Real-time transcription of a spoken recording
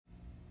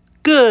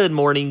Good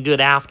morning,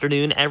 good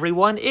afternoon,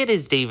 everyone. It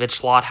is David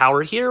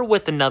Schlotthauer here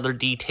with another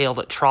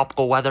detailed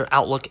tropical weather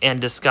outlook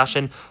and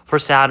discussion for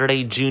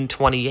Saturday, June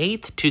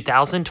 28th,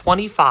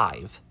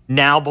 2025.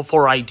 Now,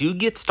 before I do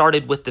get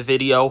started with the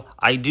video,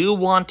 I do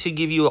want to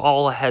give you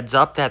all a heads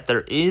up that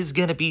there is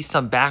going to be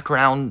some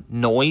background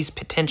noise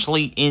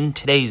potentially in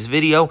today's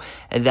video,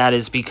 and that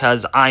is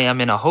because I am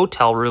in a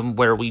hotel room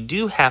where we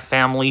do have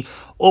family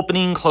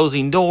opening,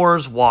 closing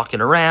doors, walking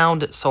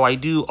around, so I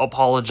do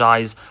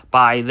apologize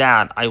by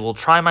that. I will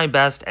try my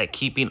best at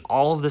keeping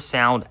all of the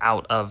sound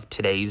out of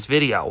today's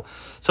video.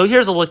 So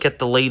here's a look at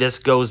the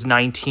latest GOES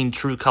 19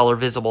 True Color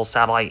Visible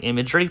Satellite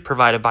Imagery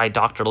provided by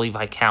Dr.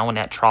 Levi Cowan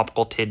at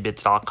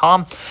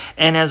tropicaltidbits.com.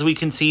 And as we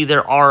can see,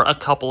 there are a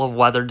couple of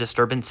weather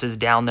disturbances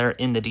down there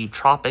in the deep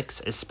tropics,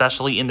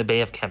 especially in the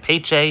Bay of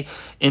Campeche,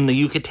 in the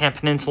Yucatan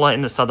Peninsula,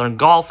 in the Southern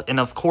Gulf, and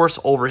of course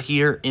over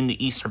here in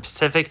the Eastern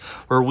Pacific,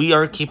 where we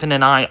are keeping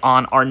an eye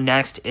on our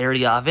next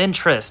area of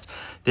interest.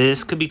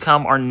 This could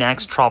become our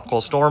next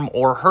tropical storm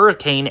or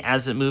hurricane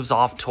as it moves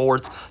off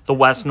towards the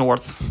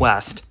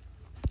west-northwest.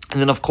 And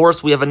then, of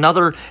course, we have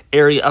another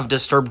area of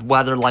disturbed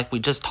weather like we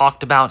just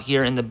talked about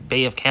here in the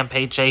Bay of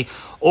Campeche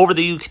over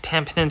the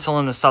Yucatan Peninsula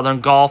and the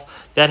Southern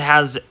Gulf that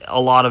has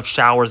a lot of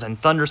showers and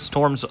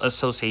thunderstorms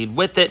associated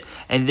with it,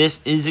 and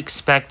this is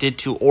expected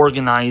to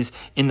organize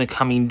in the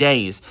coming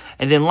days.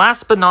 And then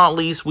last but not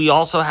least, we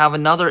also have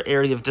another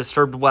area of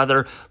disturbed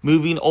weather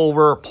moving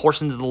over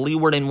portions of the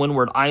Leeward and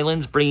Windward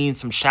Islands, bringing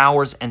some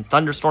showers and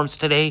thunderstorms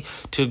today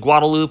to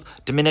Guadeloupe,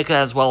 Dominica,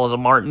 as well as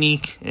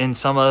Martinique and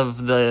some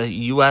of the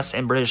U.S.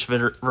 and British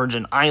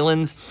Virgin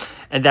Islands,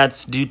 and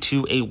that's due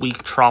to a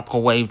weak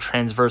tropical wave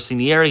transversing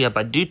the area.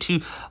 But due to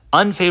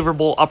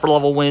unfavorable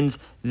upper-level winds,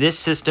 this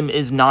system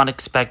is not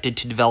expected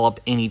to develop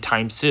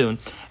anytime soon.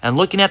 And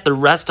looking at the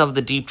rest of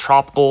the deep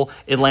tropical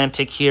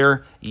Atlantic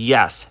here,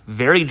 yes,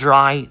 very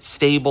dry,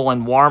 stable,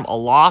 and warm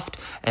aloft,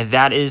 and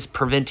that is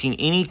preventing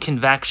any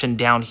convection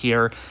down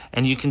here.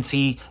 And you can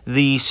see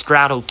the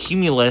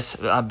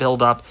stratocumulus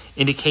buildup,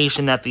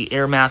 indication that the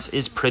air mass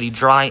is pretty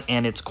dry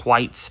and it's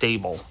quite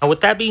stable. Now,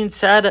 with that being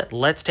said,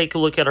 let's take a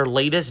look at our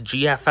latest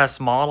GFS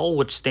model,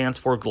 which stands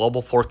for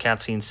Global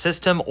Forecasting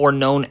System, or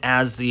known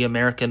as the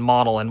American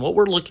model. And what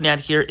we're looking at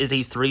here is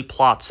a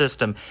three-plot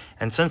system.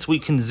 And since we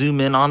can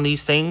zoom in on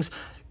these things,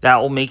 that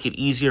will make it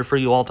easier for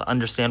you all to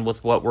understand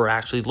with what we're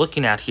actually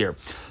looking at here.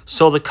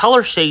 So the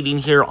color shading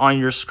here on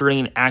your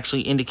screen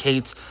actually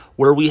indicates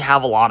where we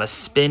have a lot of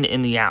spin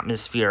in the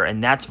atmosphere,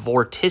 and that's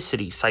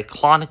vorticity,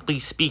 cyclonically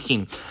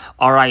speaking.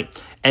 All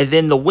right, and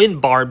then the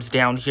wind barbs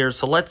down here.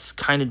 So let's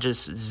kind of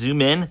just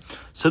zoom in.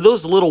 So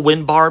those little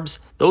wind barbs,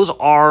 those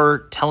are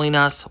telling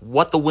us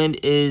what the wind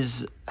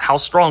is, how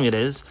strong it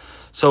is.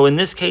 So in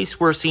this case,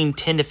 we're seeing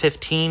 10 to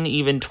 15,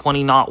 even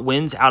 20 knot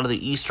winds out of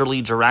the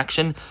easterly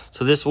direction.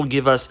 So this will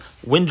give us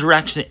wind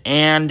direction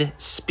and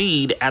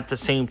speed at the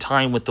same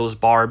time with those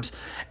barbs.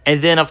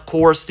 And then, of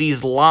course,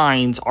 these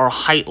lines are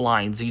height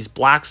lines, these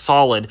black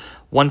solid,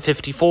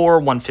 154,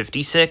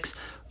 156.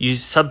 You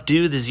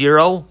subdue the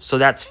zero, so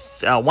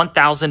that's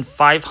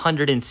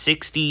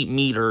 1,560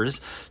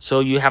 meters. So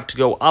you have to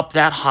go up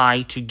that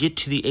high to get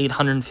to the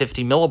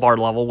 850 millibar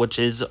level, which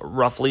is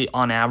roughly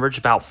on average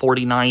about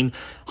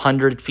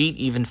 4,900 feet,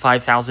 even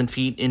 5,000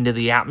 feet into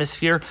the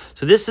atmosphere.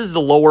 So this is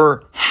the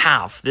lower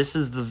half. This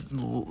is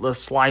the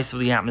slice of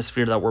the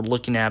atmosphere that we're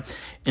looking at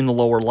in the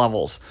lower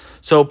levels.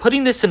 So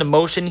putting this into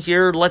motion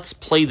here, let's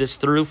play this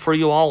through for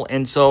you all.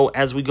 And so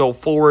as we go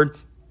forward,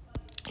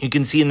 you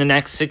can see in the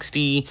next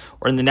 60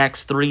 or in the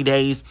next 3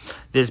 days,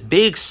 this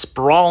big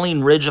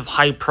sprawling ridge of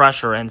high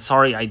pressure. And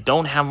sorry, I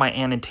don't have my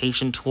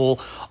annotation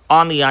tool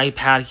on the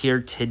iPad here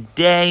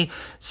today.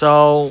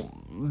 So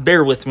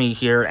bear with me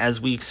here as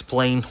we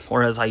explain,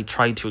 or as I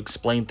try to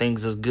explain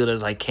things as good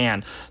as I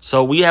can.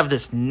 So we have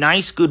this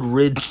nice good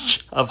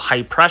ridge of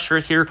high pressure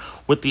here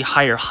with the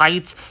higher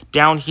heights.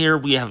 Down here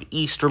we have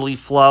easterly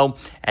flow,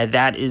 and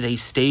that is a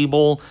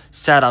stable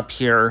setup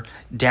here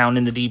down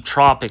in the deep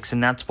tropics,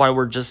 and that's why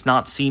we're just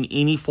not seeing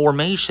any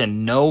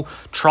formation. No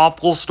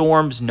tropical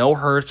storms, no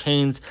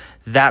hurricanes,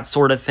 that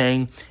sort of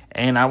thing.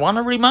 And I want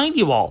to remind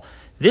you all,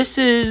 this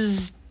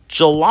is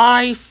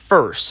July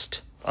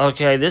 1st.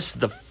 Okay, this is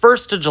the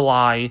 1st of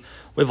July.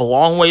 We have a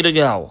long way to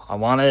go. I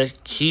want to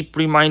keep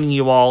reminding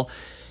you all,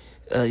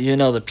 you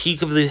know, the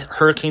peak of the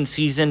hurricane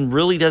season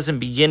really doesn't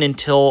begin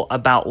until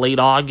about late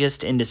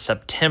August into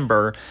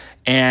September,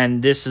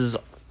 and this is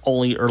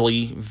only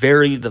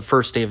the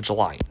first day of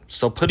July.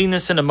 So putting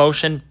this into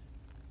motion,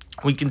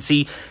 we can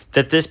see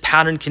that this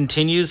pattern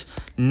continues.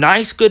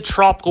 Nice, good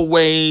tropical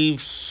wave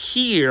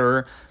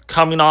here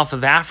coming off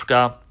of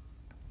Africa.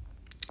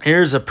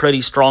 Here's a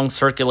pretty strong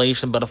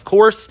circulation, but of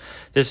course,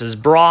 this is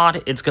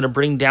broad. It's going to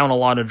bring down a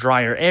lot of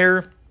drier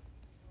air.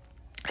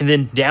 And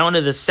then down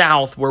to the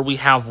south, where we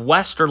have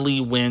westerly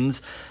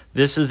winds,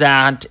 this is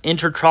that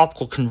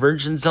intertropical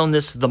convergence zone.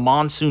 This is the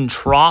monsoon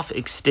trough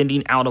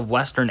extending out of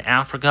Western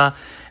Africa.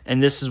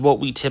 And this is what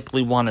we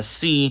typically want to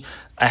see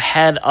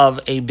ahead of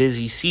a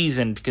busy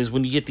season, because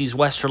when you get these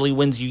westerly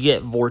winds, you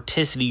get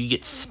vorticity, you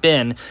get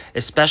spin,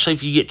 especially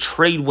if you get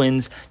trade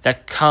winds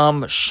that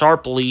come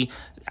sharply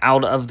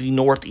out of the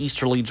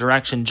northeasterly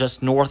direction,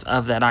 just north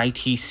of that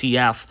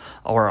ITCF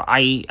or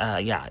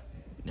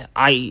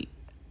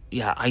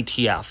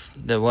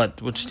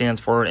ITF, which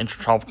stands for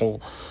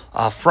Intertropical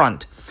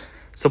Front.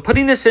 So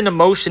putting this into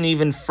motion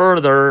even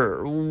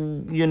further,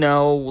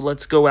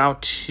 let's go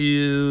out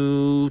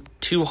to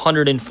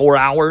 204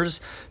 hours.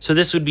 So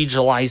this would be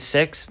July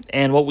 6th.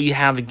 And what we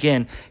have,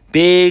 again,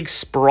 big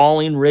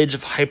sprawling ridge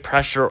of high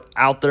pressure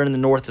out there in the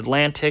North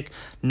Atlantic.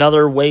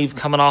 Another wave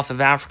coming off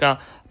of Africa.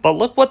 But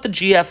look what the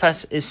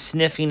GFS is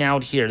sniffing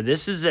out here.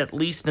 This is at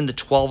least in the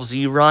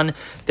 12Z run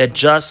that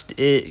just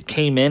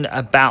came in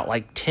about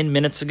like 10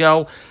 minutes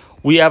ago.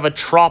 We have a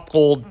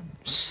tropical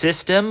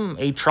system,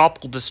 a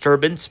tropical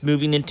disturbance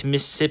moving into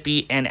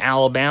Mississippi and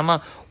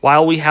Alabama,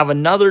 while we have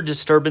another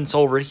disturbance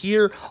over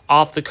here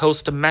off the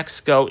coast of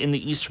Mexico in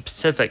the Eastern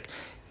Pacific.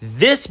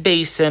 This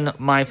basin,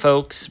 my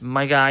folks,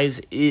 my guys,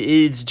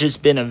 it's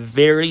just been a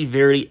very,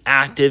 very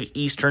active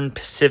Eastern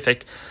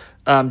Pacific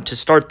to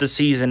start the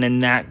season,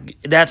 and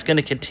that's going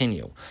to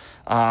continue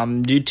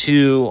due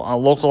to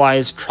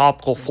localized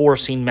tropical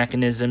forcing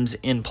mechanisms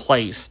in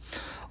place.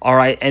 All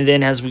right, and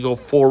then as we go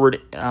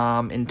forward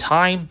in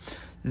time,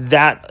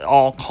 that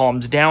all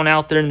calms down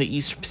out there in the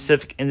Eastern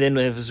Pacific. And then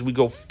as we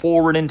go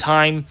forward in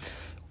time,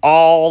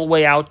 all the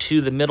way out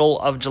to the middle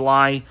of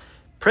July,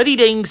 pretty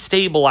dang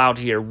stable out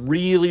here.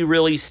 Really,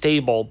 really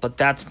stable. But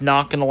that's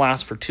not going to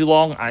last for too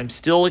long. I'm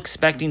still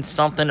expecting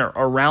something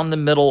around the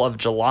middle of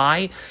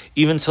July,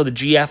 even so the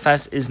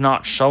GFS is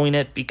not showing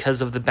it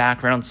because of the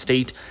background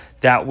state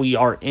that we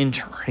are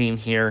entering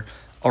here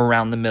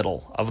around the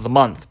middle of the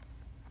month.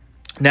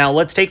 Now,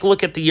 let's take a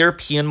look at the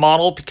European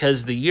model,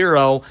 because the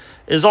Euro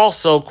is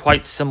also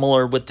quite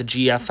similar with the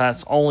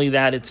GFS, only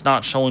that it's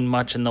not showing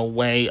much in the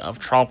way of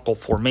tropical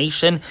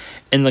formation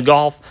in the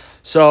Gulf.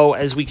 So,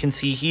 as we can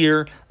see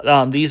here,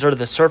 these are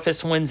the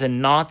surface winds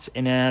and knots,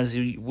 and as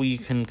we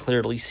can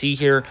clearly see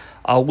here,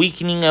 a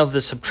weakening of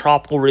the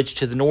subtropical ridge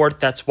to the north.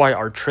 That's why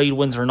our trade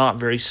winds are not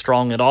very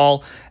strong at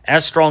all,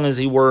 as strong as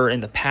they were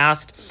in the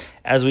past.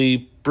 As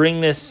we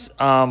bring this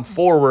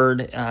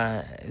forward,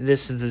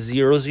 this is the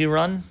 0Z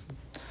run.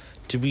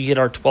 Did we hit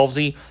our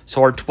 12Z?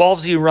 So our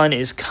 12Z run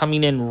is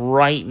coming in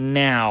right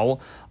now.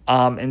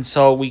 And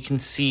so we can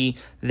see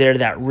there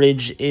that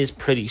ridge is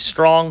pretty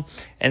strong.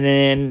 And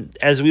then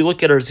as we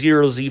look at our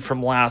 0Z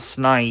from last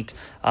night,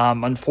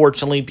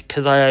 unfortunately,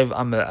 because I have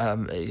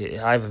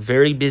a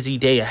very busy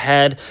day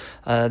ahead,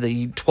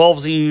 the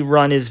 12Z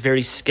run is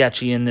very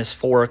sketchy in this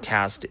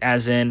forecast,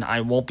 as in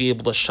I won't be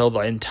able to show the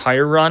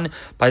entire run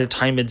by the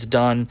time it's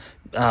done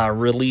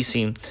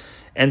releasing.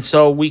 And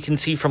so we can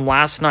see from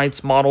last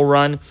night's model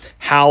run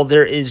how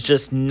there is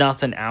just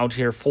nothing out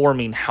here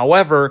forming.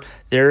 However,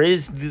 there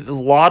is a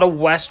lot of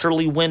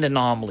westerly wind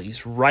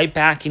anomalies right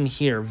back in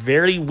here.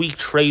 Very weak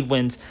trade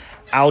winds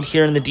out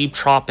here in the deep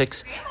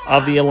tropics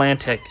of the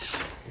Atlantic.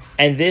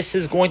 And this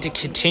is going to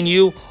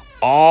continue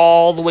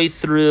all the way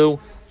through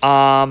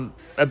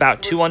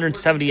about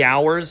 270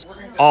 hours,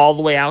 all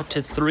the way out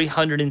to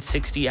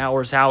 360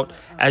 hours out.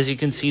 As you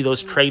can see,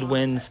 those trade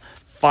winds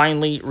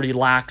finally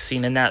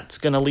relaxing, and that's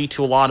going to lead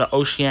to a lot of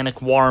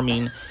oceanic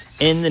warming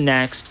in the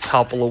next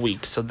couple of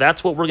weeks. So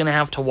that's what we're going to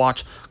have to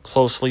watch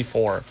closely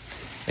for.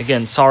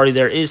 Again, sorry,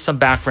 there is some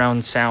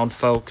background sound,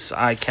 folks.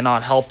 I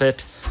cannot help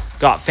it.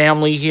 Got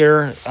family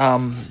here.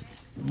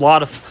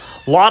 Lot of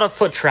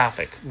foot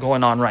traffic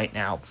going on right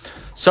now.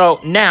 So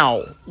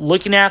now,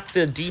 looking at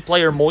the deep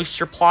layer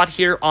moisture plot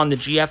here on the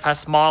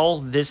GFS model,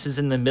 this is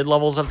in the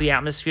mid-levels of the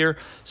atmosphere.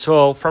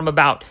 So from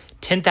about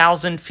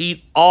 10,000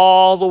 feet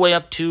all the way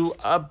up to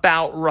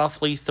about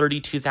roughly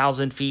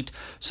 32,000 feet.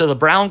 So the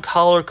brown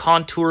color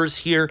contours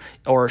here,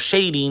 or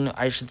shading,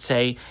 I should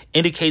say,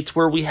 indicates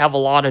where we have a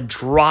lot of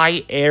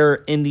dry air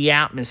in the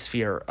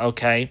atmosphere,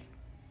 okay?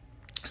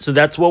 So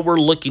that's what we're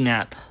looking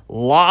at.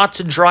 Lots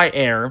of dry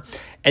air.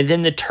 And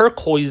then the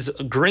turquoise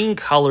green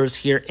colors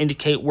here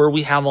indicate where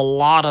we have a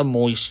lot of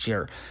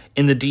moisture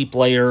in the deep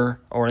layer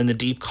or in the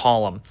deep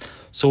column.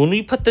 So when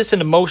we put this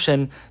into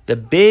motion, the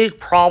big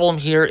problem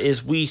here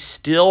is we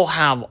still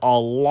have a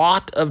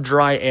lot of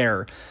dry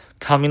air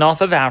coming off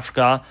of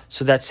Africa.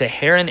 So that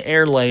Saharan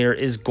air layer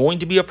is going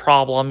to be a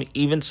problem.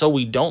 Even so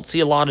we don't see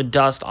a lot of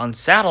dust on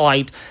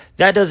satellite,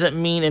 that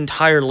doesn't mean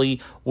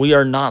entirely we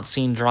are not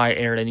seeing dry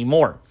air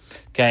anymore.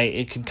 Okay,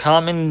 it could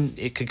come in,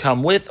 it could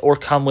come with or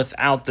come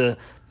without the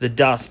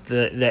dust,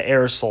 the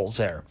aerosols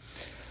there.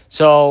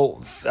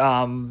 So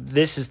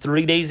this is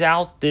 3 days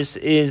out. There's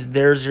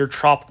your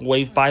tropical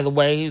wave, by the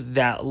way,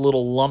 that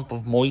little lump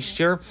of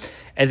moisture.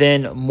 And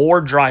then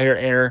more drier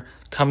air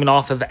coming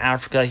off of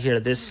Africa here.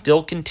 This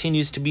still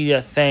continues to be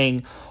a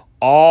thing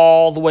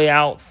all the way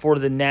out for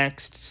the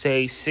next,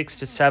 say, 6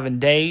 to 7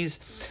 days.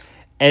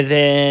 And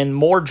then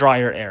more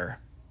drier air.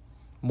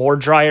 More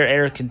drier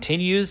air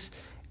continues.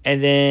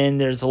 And then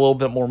there's a little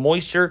bit more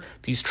moisture.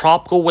 These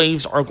tropical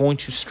waves are going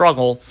to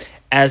struggle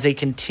as they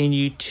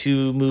continue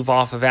to move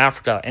off of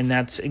Africa. And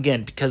that's,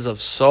 again, because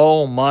of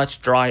so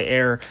much dry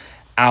air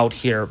out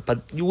here.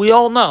 But we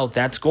all know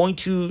that's going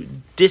to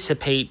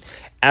dissipate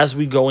as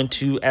we go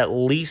into at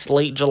least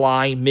late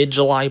July,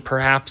 mid-July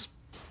perhaps,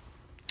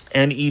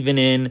 and even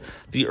in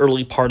the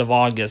early part of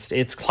August.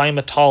 It's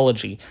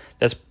climatology.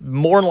 That's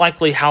more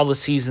likely how the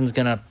season's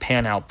going to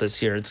pan out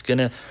this year. It's going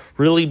to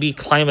really be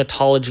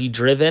climatology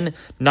driven,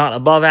 not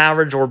above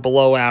average or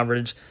below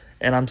average.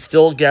 And I'm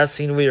still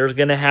guessing we are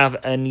going to have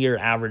a near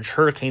average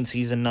hurricane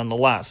season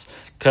nonetheless,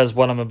 because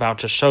what I'm about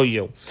to show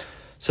you.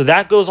 So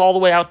that goes all the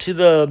way out to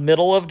the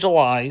middle of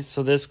July.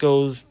 So this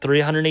goes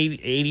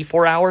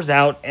 384 hours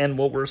out. And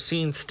what we're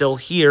seeing still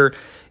here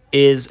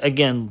is,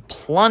 again,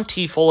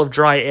 plenty full of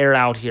dry air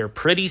out here.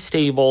 Pretty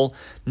stable,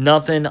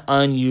 nothing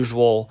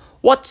unusual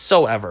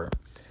whatsoever.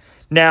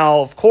 Now,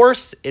 of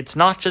course, it's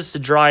not just the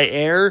dry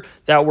air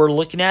that we're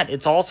looking at.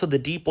 It's also the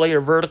deep layer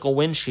vertical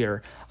wind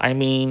shear. I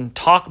mean,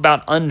 talk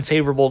about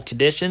unfavorable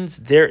conditions.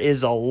 There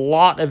is a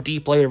lot of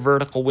deep layer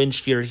vertical wind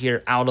shear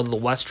here out of the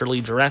westerly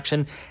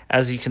direction.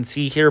 As you can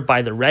see here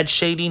by the red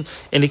shading,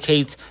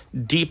 indicates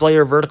deep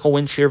layer vertical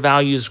wind shear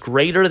values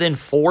greater than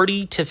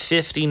 40 to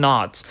 50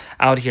 knots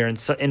out here. And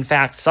so, in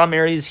fact, some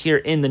areas here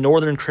in the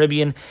northern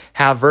Caribbean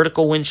have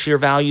vertical wind shear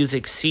values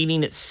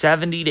exceeding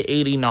 70 to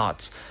 80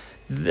 knots.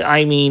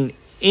 I mean,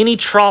 any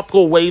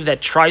tropical wave that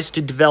tries to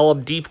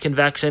develop deep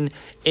convection,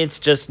 it's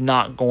just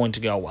not going to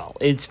go well.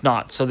 It's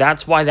not. So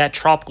that's why that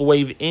tropical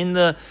wave in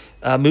the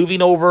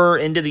moving over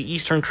into the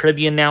eastern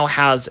Caribbean now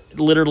has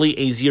literally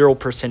a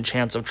 0%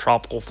 chance of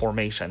tropical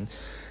formation.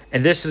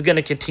 And this is going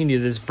to continue.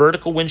 This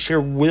vertical wind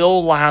shear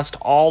will last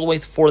all the way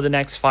for the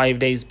next 5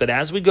 days. But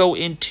as we go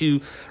into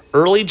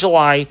early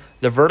July,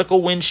 the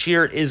vertical wind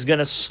shear is going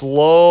to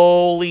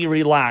slowly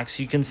relax.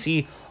 You can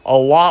see a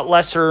lot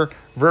lesser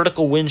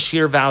vertical wind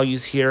shear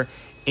values here,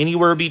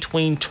 anywhere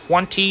between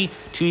 20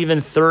 to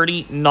even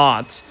 30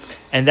 knots.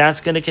 And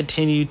that's going to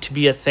continue to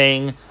be a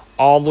thing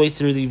all the way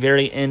through the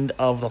very end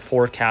of the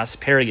forecast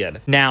period.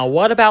 Now,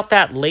 what about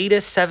that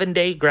latest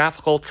 7-day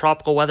graphical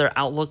tropical weather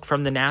outlook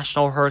from the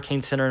National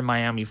Hurricane Center in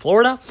Miami,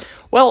 Florida?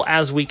 Well,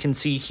 as we can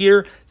see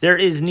here, there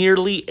is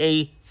nearly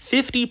a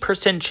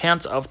 50%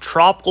 chance of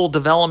tropical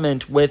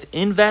development with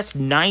Invest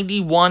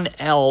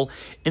 91L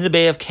in the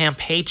Bay of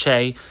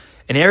Campeche,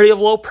 an area of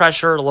low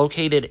pressure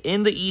located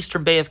in the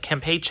eastern Bay of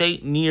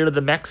Campeche near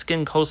the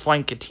Mexican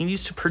coastline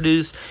continues to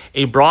produce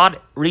a broad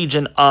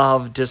region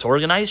of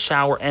disorganized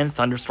shower and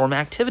thunderstorm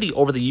activity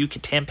over the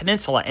Yucatan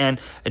Peninsula and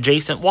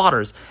adjacent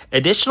waters.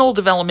 Additional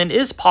development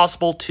is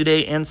possible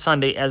today and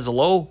Sunday as the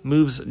low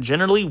moves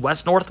generally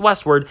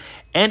west-northwestward,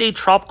 and a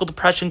tropical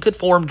depression could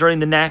form during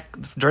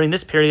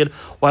this period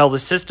while the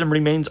system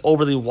remains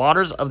over the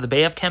waters of the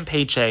Bay of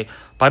Campeche.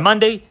 By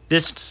Monday,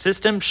 this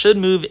system should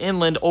move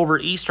inland over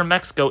eastern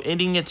Mexico,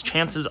 ending its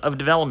chances of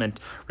development.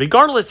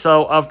 Regardless,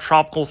 though, of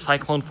tropical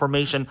cyclone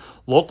formation,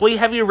 locally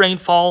heavy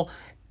rainfall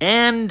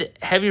and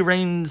heavy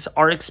rains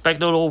are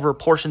expected over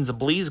portions of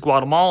Belize,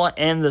 Guatemala,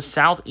 and the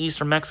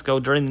southeastern Mexico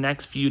during the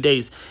next few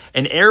days.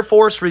 An Air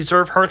Force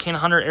Reserve Hurricane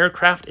Hunter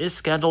aircraft is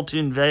scheduled to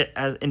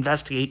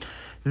investigate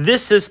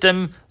this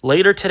system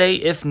later today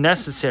if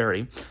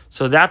necessary.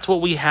 So that's what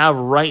we have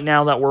right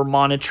now that we're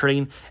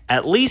monitoring,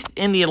 at least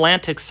in the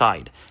Atlantic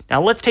side.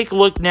 Now let's take a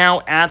look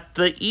now at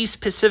the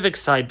East Pacific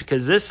side,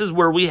 because this is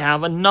where we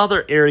have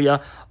another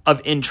area of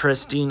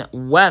interesting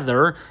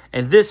weather,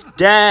 and this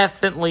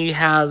definitely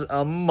has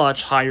a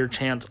much higher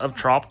chance of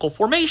tropical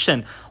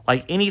formation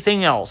like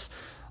anything else.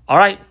 All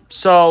right,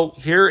 so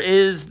here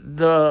is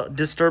the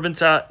disturbance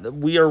that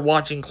we are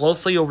watching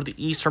closely over the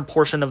eastern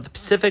portion of the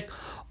Pacific.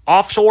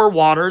 Offshore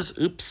waters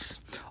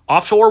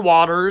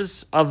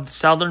of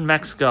southern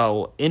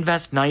Mexico,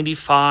 Invest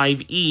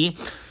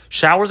 95E.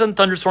 Showers and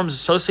thunderstorms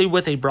associated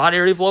with a broad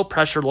area of low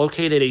pressure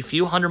located a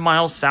few hundred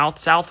miles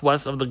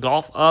south-southwest of the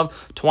Gulf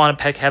of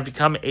Tehuantepec have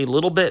become a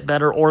little bit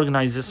better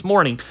organized this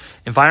morning.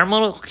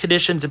 Environmental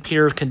conditions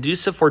appear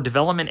conducive for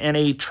development, and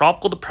a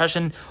tropical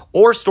depression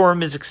or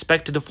storm is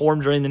expected to form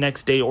during the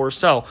next day or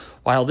so,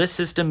 while this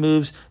system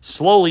moves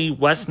slowly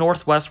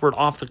west-northwestward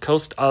off the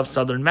coast of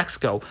southern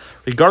Mexico.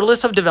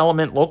 Regardless of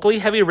development, locally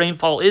heavy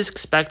rainfall is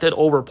expected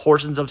over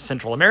portions of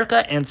Central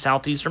America and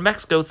southeastern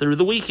Mexico through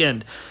the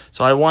weekend.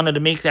 So I wanted to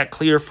make that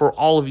clear for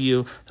all of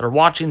you that are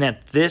watching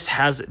that this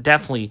has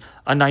definitely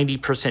a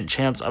 90%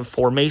 chance of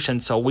formation.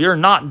 So we are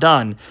not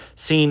done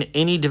seeing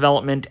any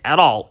development at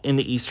all in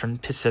the eastern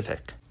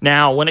Pacific.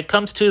 Now, when it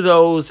comes to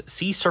those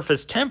sea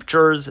surface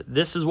temperatures,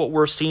 this is what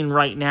we're seeing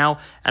right now.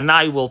 And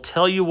I will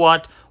tell you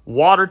what,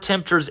 water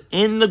temperatures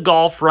in the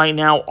Gulf right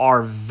now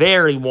are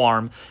very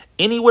warm.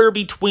 Anywhere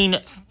between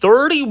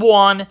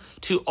 31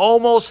 to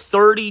almost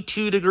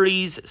 32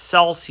 degrees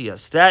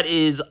Celsius. That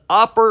is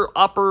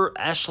upper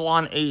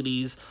echelon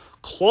 80s,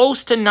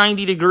 close to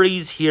 90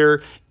 degrees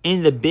here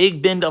in the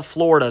Big Bend of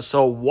Florida.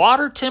 So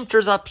water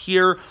temperatures up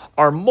here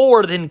are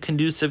more than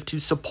conducive to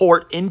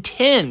support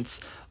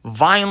intense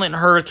violent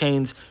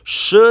hurricanes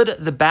should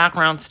the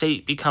background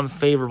state become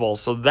favorable.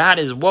 So that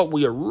is what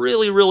we are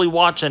really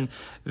watching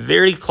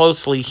very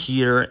closely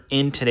here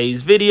in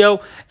today's video.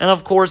 And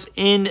of course,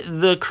 in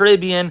the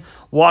Caribbean,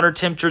 water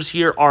temperatures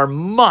here are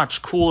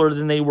much cooler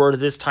than they were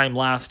this time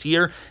last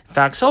year. In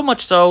fact, so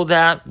much so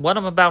that what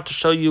I'm about to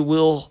show you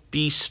will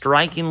be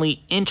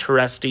strikingly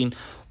interesting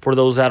for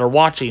those that are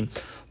watching.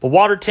 But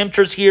water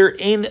temperatures here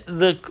in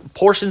the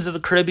portions of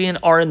the Caribbean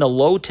are in the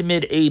low to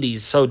mid 80s.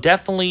 So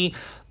definitely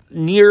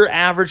near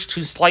average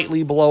to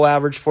slightly below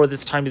average for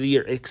this time of the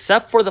year,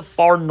 except for the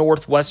far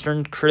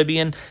northwestern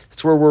Caribbean.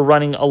 That's where we're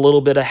running a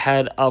little bit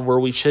ahead of where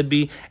we should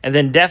be. And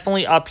then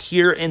definitely up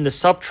here in the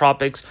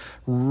subtropics,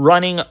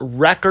 running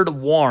record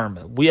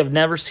warm. We have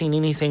never seen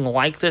anything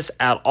like this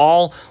at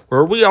all,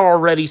 where we are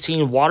already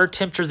seeing water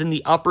temperatures in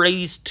the upper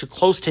 80s to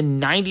close to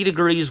 90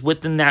 degrees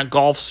within that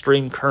Gulf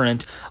Stream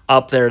current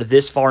up there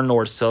this far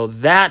north. So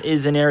that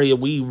is an area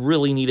we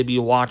really need to be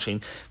watching.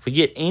 If we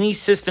get any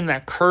system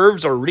that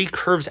curves or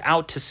recurves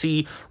out to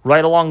sea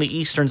right along the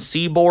eastern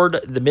seaboard,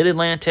 the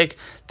mid-Atlantic,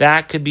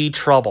 that could be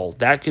trouble.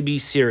 That could be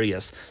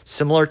serious,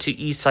 similar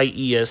to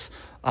Isaias,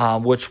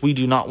 which we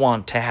do not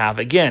want to have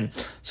again.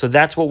 So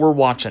that's what we're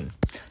watching.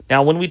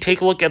 Now, when we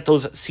take a look at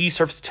those sea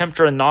surface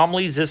temperature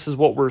anomalies, this is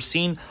what we're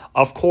seeing.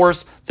 Of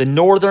course, the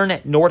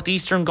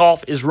northeastern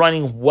Gulf is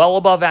running well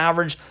above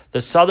average.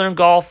 The southern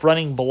Gulf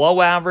running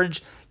below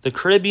average. The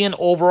Caribbean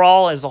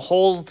overall as a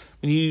whole,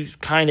 when you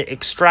kind of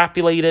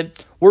extrapolate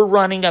it, we're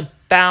running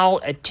about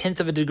a 1/10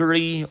 of a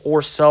degree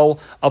or so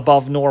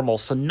above normal.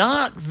 So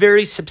not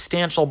very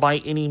substantial by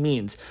any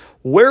means.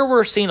 Where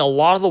we're seeing a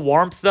lot of the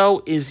warmth,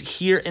 though, is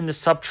here in the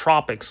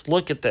subtropics.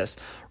 Look at this.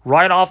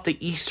 Right off the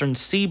eastern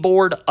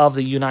seaboard of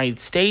the United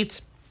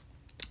States,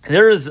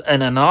 there is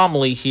an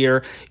anomaly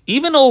here.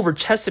 Even over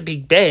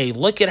Chesapeake Bay,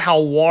 look at how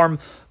warm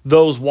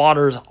those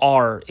waters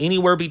are.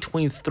 Anywhere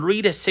between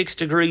 3 to 6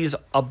 degrees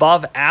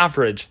above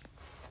average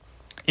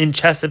in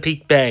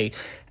Chesapeake Bay.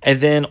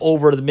 And then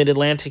over the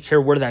mid-Atlantic here,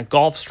 where that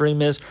Gulf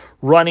Stream is,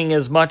 running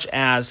as much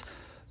as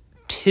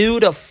 2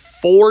 to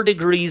 4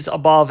 degrees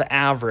above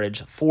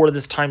average for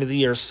this time of the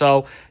year.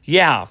 So,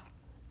 yeah,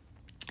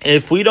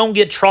 if we don't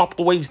get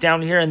tropical waves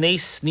down here and they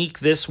sneak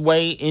this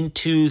way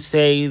into,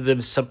 say, the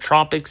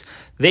subtropics,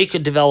 they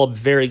could develop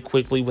very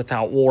quickly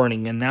without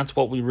warning, and that's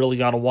what we really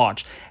got to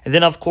watch. And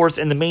then, of course,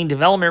 in the main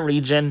development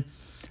region,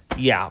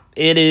 yeah,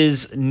 it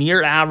is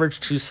near average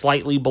to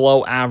slightly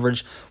below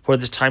average for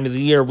this time of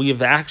the year. We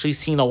have actually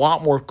seen a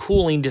lot more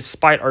cooling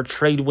despite our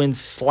trade winds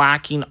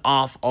slacking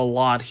off a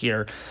lot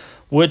here,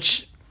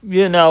 which,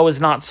 you know, is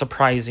not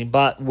surprising.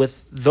 But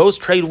with those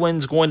trade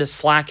winds going to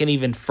slacken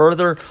even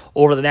further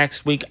over the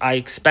next week, I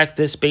expect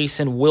this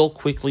basin will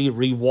quickly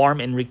rewarm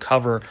and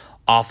recover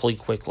awfully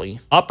quickly.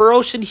 Upper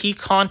ocean heat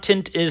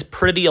content is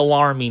pretty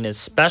alarming,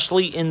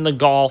 especially in the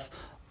Gulf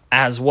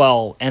as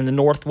well and the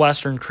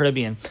northwestern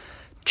Caribbean.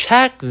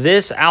 Check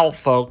this out,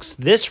 folks.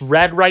 This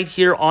red right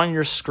here on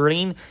your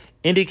screen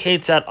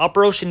indicates that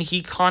upper ocean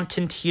heat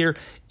content here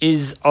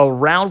is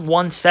around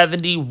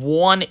 170,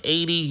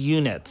 180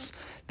 units.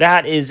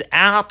 That is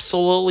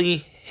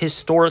absolutely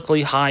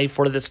historically high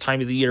for this time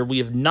of the year. We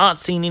have not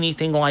seen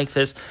anything like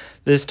this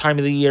time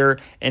of the year.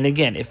 And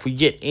again, if we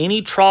get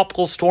any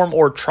tropical storm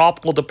or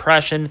tropical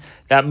depression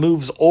that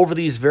moves over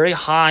these very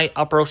high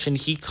upper ocean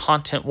heat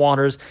content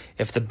waters,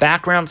 if the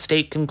background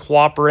state can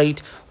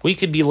cooperate, we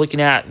could be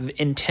looking at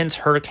intense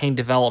hurricane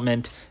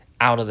development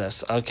out of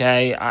this,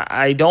 okay?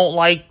 I don't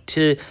like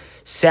to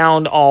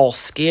sound all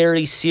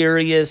scary,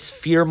 serious,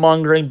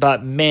 fear-mongering,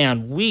 but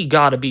man, we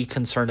got to be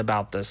concerned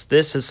about this.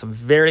 This is some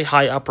very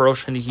high upper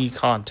ocean heat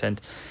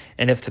content,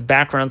 and if the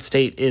background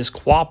state is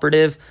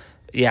cooperative,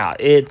 yeah,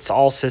 it's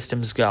all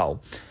systems go.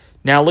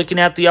 Now, looking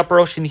at the upper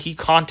ocean heat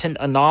content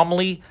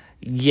anomaly,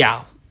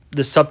 yeah,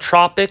 the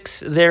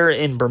subtropics there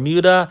in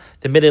Bermuda,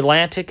 the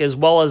mid-Atlantic, as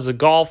well as the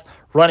Gulf,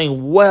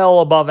 running well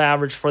above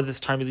average for this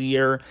time of the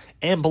year,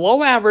 and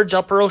below average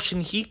upper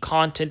ocean heat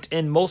content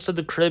in most of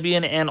the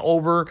Caribbean and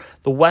over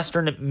the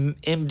western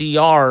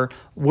MDR,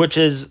 which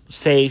is,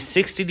 say,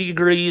 60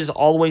 degrees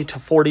all the way to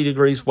 40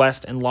 degrees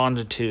west in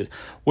longitude,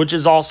 which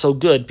is also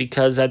good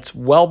because that's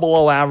well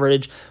below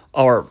average,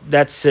 or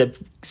that's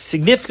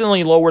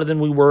significantly lower than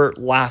we were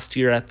last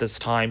year at this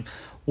time,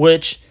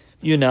 which,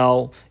 you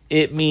know,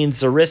 it means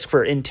the risk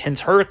for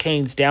intense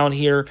hurricanes down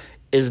here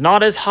is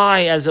not as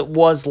high as it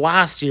was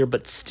last year,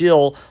 but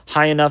still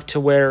high enough to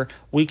where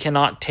we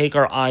cannot take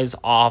our eyes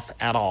off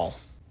at all.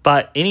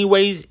 But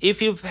anyways,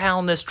 if you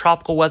found this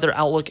tropical weather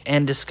outlook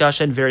and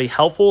discussion very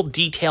helpful,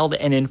 detailed,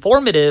 and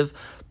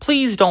informative,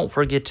 please don't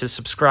forget to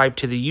subscribe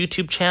to the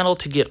YouTube channel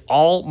to get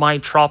all my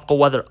tropical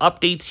weather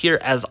updates here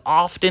as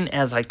often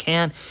as I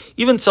can.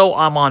 Even so,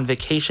 I'm on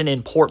vacation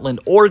in Portland,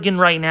 Oregon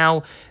right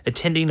now,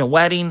 attending a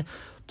wedding.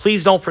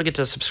 Please don't forget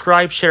to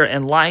subscribe, share,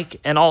 and like,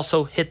 and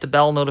also hit the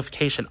bell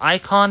notification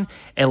icon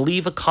and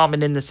leave a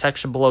comment in the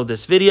section below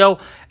this video.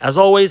 As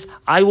always,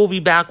 I will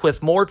be back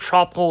with more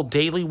tropical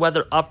daily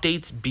weather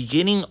updates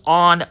beginning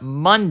on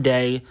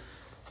Monday.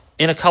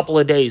 in a couple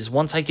of days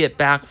once I get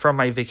back from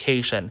my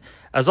vacation.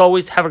 As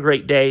always, have a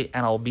great day,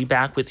 and I'll be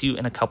back with you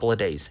in a couple of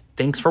days.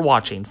 Thanks for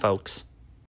watching, folks.